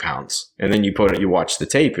 40 pounds. And then you watch the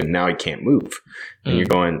tape and now he can't move. And you're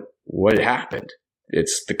going, what happened?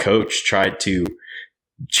 It's the coach tried to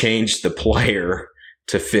change the player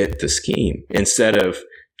to fit the scheme instead of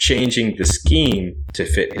changing the scheme to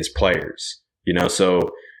fit his players.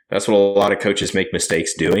 So that's what a lot of coaches make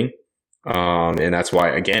mistakes doing. And that's why,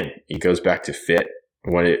 again, it goes back to fit.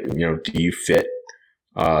 Do you fit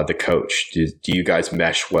the coach? Do you guys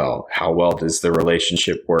mesh well? How well does the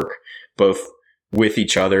relationship work, both with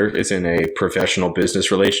each other, as in a professional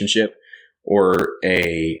business relationship, or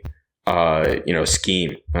a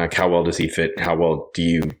scheme? Like, how well does he fit? How well do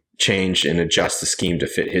you change and adjust the scheme to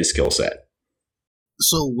fit his skill set?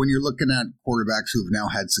 So when you're looking at quarterbacks who've now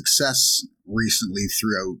had success recently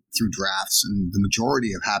through drafts, and the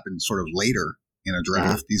majority have happened sort of later in a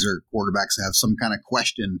draft, these are quarterbacks that have some kind of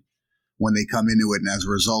question when they come into it, and as a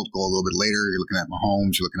result go a little bit later. You're looking at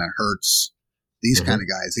Mahomes, you're looking at Hurts, these kind of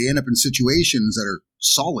guys. They end up in situations that are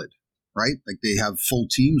solid, right? Like they have full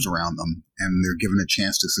teams around them, and they're given a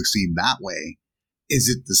chance to succeed that way. Is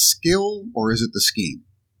it the skill or is it the scheme?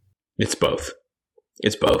 It's both.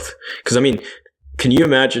 Because, can you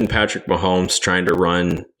imagine Patrick Mahomes trying to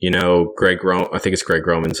run, Greg Roman? I think it's Greg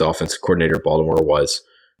Roman's offensive coordinator at Baltimore was.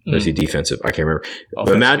 Or is he defensive? I can't remember.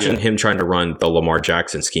 But imagine him trying to run the Lamar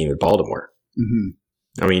Jackson scheme at Baltimore.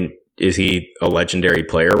 Mm-hmm. Is he a legendary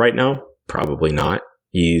player right now? Probably not.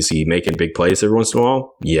 Is he making big plays every once in a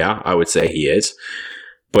while? Yeah, I would say he is.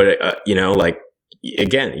 But,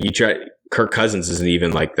 again, you try. Kirk Cousins isn't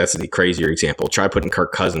even that's a crazier example. Try putting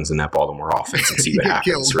Kirk Cousins in that Baltimore offense and see what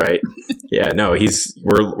happens, right? Yeah, no,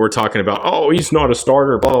 we're talking about, he's not a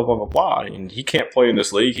starter, blah, blah, blah, blah, blah, and he can't play in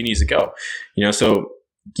this league. He needs to go. So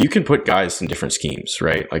you can put guys in different schemes,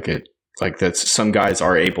 right? That's some guys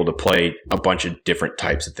are able to play a bunch of different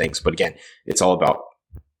types of things. But again, it's all about,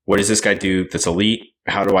 what does this guy do that's elite?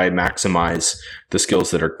 How do I maximize the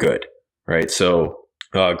skills that are good, right? So,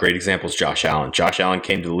 great example is Josh Allen. Josh Allen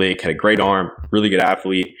came to the league, had a great arm, really good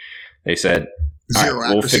athlete. They said,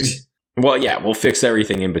 we'll fix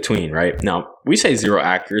everything in between, right? Now, we say zero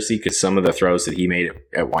accuracy because some of the throws that he made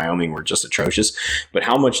at Wyoming were just atrocious. But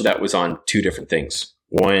how much of that was on two different things?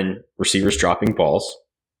 One, receivers dropping balls,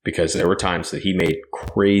 because there were times that he made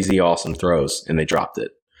crazy awesome throws and they dropped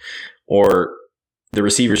it. Or the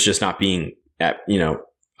receivers just not being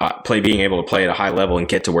being able to play at a high level and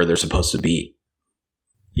get to where they're supposed to be.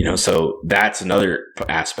 So that's another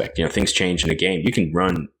aspect. Things change in a game. You can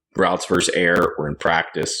run routes versus air or in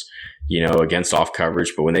practice, against off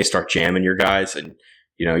coverage, but when they start jamming your guys and,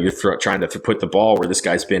 you're trying to put the ball where this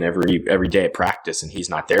guy's been every day at practice and he's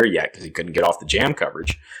not there yet because he couldn't get off the jam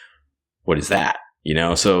coverage. What is that?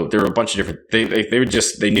 So there were a bunch of different,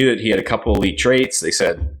 they knew that he had a couple elite traits. They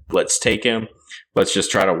said, let's take him. Let's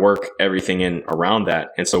just try to work everything in around that.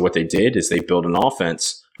 And so what they did is they built an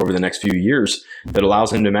offense over the next few years that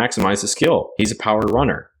allows him to maximize the skill. He's a power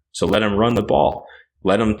runner. So let him run the ball.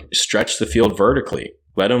 Let him stretch the field vertically.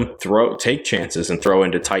 Let him take chances and throw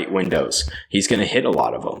into tight windows. He's going to hit a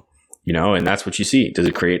lot of them, and that's what you see. Does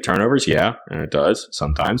it create turnovers? Yeah, and it does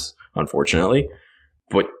sometimes, unfortunately.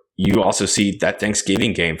 But you also see that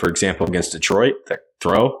Thanksgiving game, for example, against Detroit, that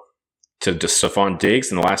throw to Stephon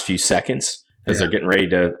Diggs in the last few seconds as they're getting ready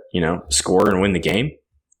to, score and win the game.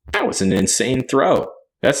 That was an insane throw.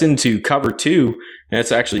 That's into cover 2, and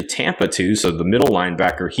it's actually Tampa 2. So the middle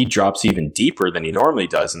linebacker, he drops even deeper than he normally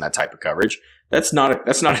does in that type of coverage. That's not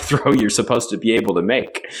a throw you're supposed to be able to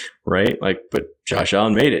make, right? But Josh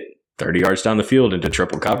Allen made it 30 yards down the field into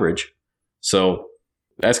triple coverage. So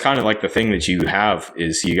that's kind of like the thing that you have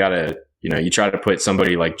is you got to, you try to put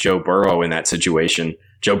somebody like Joe Burrow in that situation.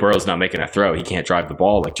 Joe Burrow's not making a throw. He can't drive the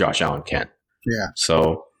ball like Josh Allen can. Yeah.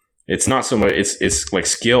 So it's not so much, it's like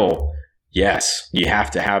skill. Yes, you have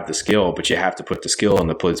to have the skill, but you have to put the skill in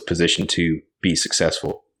the position to be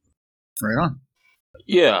successful. Right on.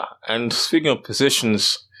 Yeah, and speaking of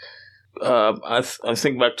positions, I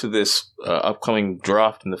think back to this upcoming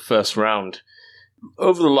draft in the first round.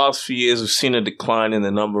 Over the last few years, we've seen a decline in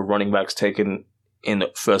the number of running backs taken in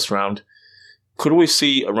the first round. Could we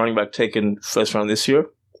see a running back taken first round this year?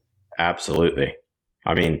 Absolutely.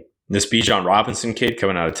 I mean, this Bijan Robinson kid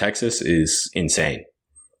coming out of Texas is insane.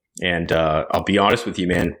 And I'll be honest with you,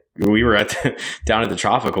 man. We were down at the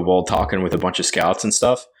Tropical Bowl talking with a bunch of scouts and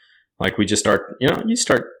stuff. Like we just start, you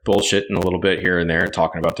start bullshitting a little bit here and there and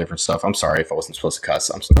talking about different stuff. I'm sorry if I wasn't supposed to cuss.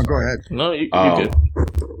 I'm so sorry. Go ahead. No, you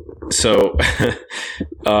good. So,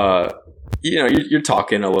 you're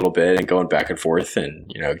talking a little bit and going back and forth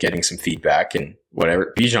and, getting some feedback and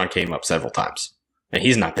whatever. Bijan came up several times and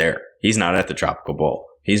he's not there. He's not at the Tropical Bowl.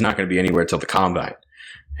 He's not going to be anywhere till the combine.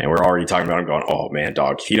 And we're already talking about him going, oh man,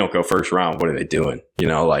 dog, if you don't go first round, what are they doing?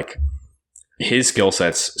 His skill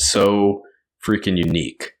set's so freaking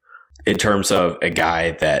unique in terms of a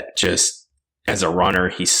guy that just as a runner,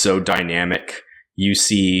 he's so dynamic. You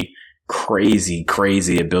see crazy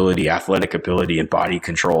ability, athletic ability and body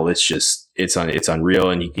control. It's unreal.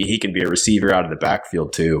 And he can be a receiver out of the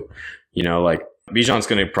backfield too. Bijan's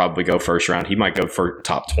going to probably go first round. He might go for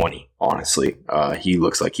top 20, honestly. He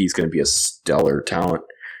looks like he's going to be a stellar talent.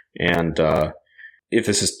 And if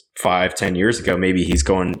this is 5-10 years ago, maybe he's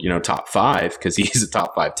going, top 5 because he's a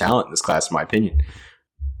top 5 talent in this class, in my opinion.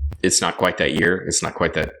 It's not quite that year. It's not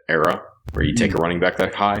quite that era where you take a running back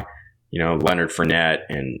that high. Leonard Fournette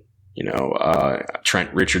and,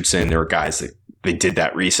 Trent Richardson. There were guys that they did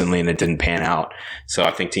that recently and it didn't pan out. So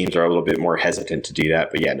I think teams are a little bit more hesitant to do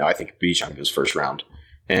that. But yeah, no, I think Bijan goes first round.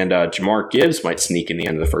 And Jamar Gibbs might sneak in the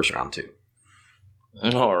end of the first round too.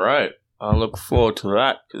 All right. I look forward to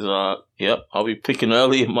that because, I'll be picking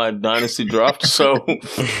early in my dynasty draft. So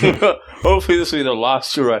hopefully this will be the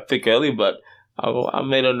last year I pick early, but I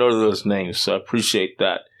made a note of those names, so I appreciate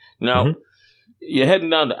that. Now, you're heading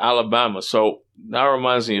down to Alabama, so that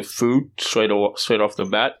reminds me of food straight off the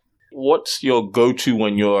bat. What's your go-to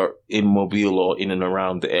when you're in Mobile or in and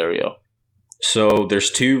around the area? So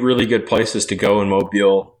there's 2 really good places to go in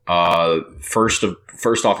Mobile. First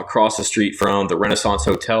off, across the street from the Renaissance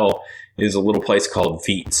Hotel is a little place called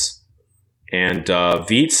Veets. And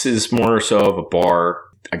Veets is more so of a bar.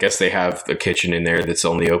 I guess they have a kitchen in there that's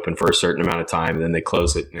only open for a certain amount of time, and then they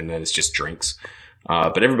close it, and then it's just drinks.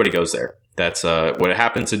 But everybody goes there. That's what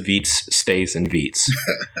happens at Veets stays in Veets.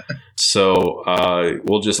 So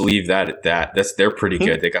we'll just leave that at that. They're pretty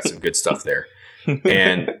good. They got some good stuff there.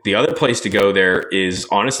 And the other place to go there is,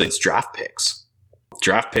 honestly, it's Draft Picks.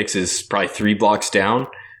 Draft Picks is probably 3 blocks down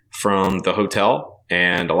from the hotel,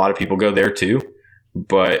 and a lot of people go there too.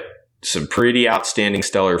 But some pretty outstanding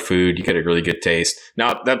stellar food. You get a really good taste.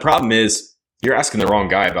 Now, the problem is you're asking the wrong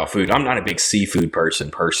guy about food. I'm not a big seafood person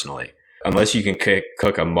personally. Unless you can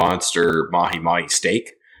cook a monster mahi-mahi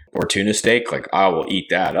steak or tuna steak, I will eat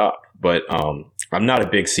that up. But I'm not a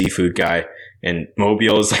big seafood guy. And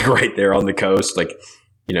Mobile is right there on the coast.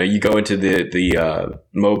 You go into the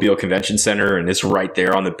Mobile Convention Center and it's right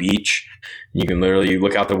there on the beach. You can literally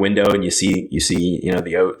look out the window and you see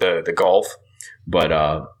the Gulf. But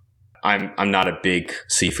I'm not a big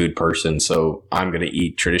seafood person, so I'm going to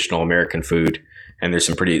eat traditional American food. And there's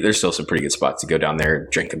still some pretty good spots to go down there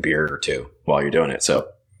and drink a beer or 2 while you're doing it. So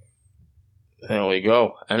there we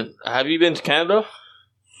go. And have you been to Canada?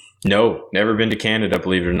 No, never been to Canada,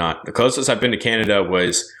 believe it or not. The closest I've been to Canada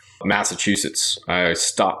was Massachusetts. I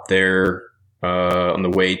stopped there on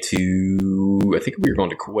the way to, I think we were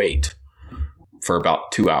going to Kuwait for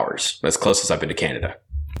about 2 hours. That's closest I've been to Canada.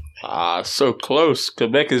 So close.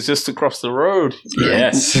 Quebec is just across the road.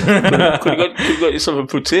 Yes. Could have got yourself a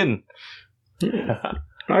poutine.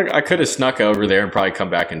 I could have snuck over there and probably come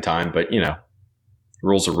back in time, but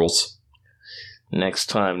rules are rules. Next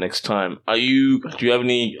time. Do you have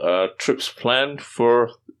any trips planned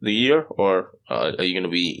for the year, or are you going to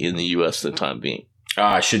be in the U.S. for the time being?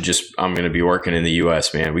 I'm going to be working in the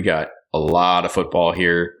U.S., man. We got a lot of football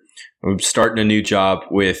here. I'm starting a new job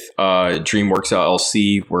with DreamWorks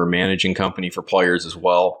LLC. We're a managing company for players as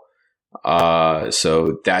well.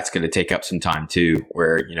 So that's going to take up some time too,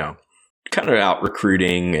 where, kind of out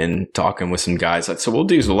recruiting and talking with some guys. So we'll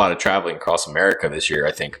do a lot of traveling across America this year,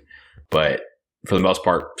 I think. But for the most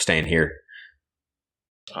part, staying here.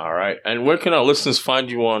 All right. And where can our listeners find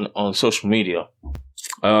you on social media?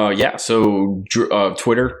 So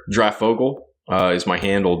Twitter, DraftVogel is my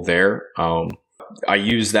handle there. I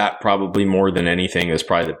use that probably more than anything as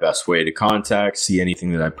probably the best way to contact, see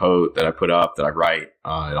anything that I put up, that I write. It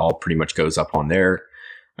all pretty much goes up on there.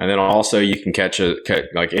 And then also you can catch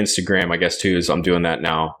like Instagram, I guess too, is I'm doing that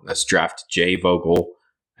now. That's DraftJVogel,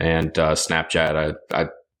 and Snapchat. I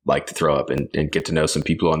like to throw up and get to know some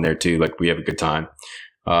people on there too. Like, we have a good time.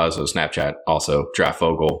 So Snapchat also,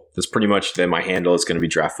 DraftVogel. That's pretty much my handle is going to be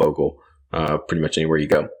DraftVogel. Pretty much anywhere you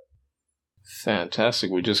go. Fantastic.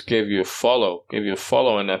 We just gave you a follow,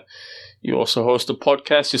 and you also host a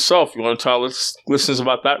podcast yourself. You want to tell listeners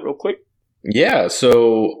about that real quick? Yeah.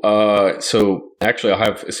 So actually, I'll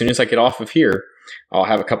have, as soon as I get off of here, I'll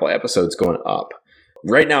have a couple episodes going up.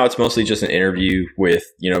 Right now, it's mostly just an interview with,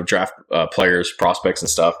 draft players, prospects and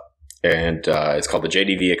stuff. And it's called the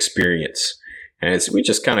JDV Experience. And we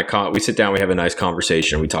just kind of, we sit down, we have a nice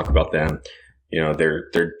conversation. We talk about them,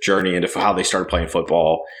 their journey into how they started playing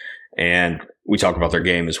football. And we talk about their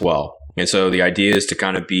game as well. And so the idea is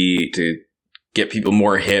to get people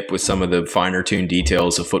more hip with some of the finer tuned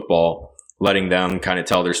details of football, letting them kind of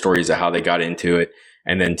tell their stories of how they got into it,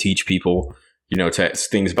 and then teach people,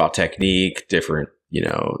 things about technique, different,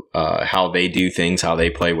 how they do things, how they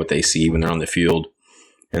play, what they see when they're on the field.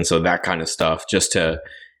 And so that kind of stuff, just to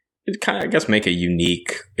kind of, I guess, make a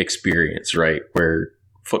unique experience, right? Where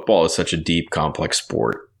football is such a deep, complex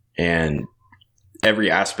sport, and every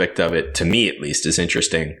aspect of it, to me at least, is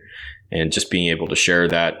interesting. And just being able to share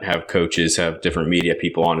that, have coaches, have different media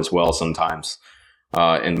people on as well sometimes,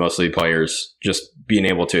 and mostly players, just being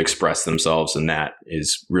able to express themselves, and that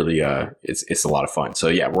is really it's a lot of fun. So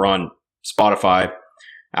yeah, we're on Spotify,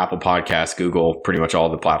 Apple Podcasts, Google, pretty much all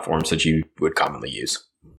the platforms that you would commonly use.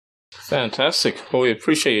 Fantastic. Well, we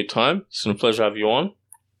appreciate your time. It's been a pleasure to have you on.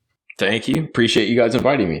 Thank you. Appreciate you guys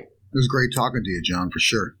inviting me. It was great talking to you, John, for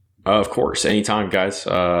sure. Of course, anytime, guys.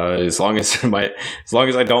 As long as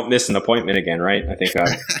I don't miss an appointment again, right? I think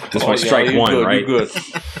this might strike one, good, right? You're good.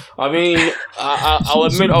 I mean, I'll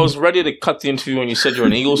admit I was ready to cut the interview when you said you're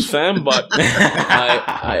an Eagles fan, but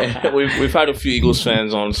we've had a few Eagles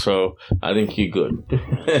fans on, so I think you're good.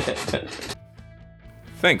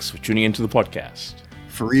 Thanks for tuning into the podcast.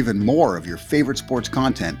 For even more of your favorite sports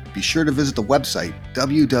content, be sure to visit the website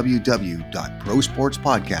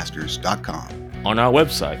www.prosportspodcasters.com. On our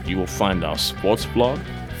website, you will find our sports blog,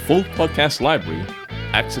 full podcast library,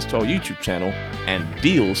 access to our YouTube channel, and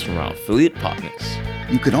deals from our affiliate partners.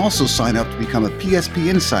 You can also sign up to become a PSP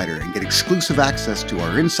Insider and get exclusive access to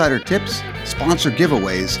our insider tips, sponsor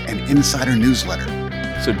giveaways, and insider newsletter.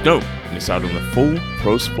 So don't miss out on the full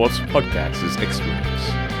Pro Sports Podcasters experience,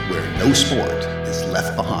 where no sport is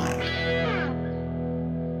left behind.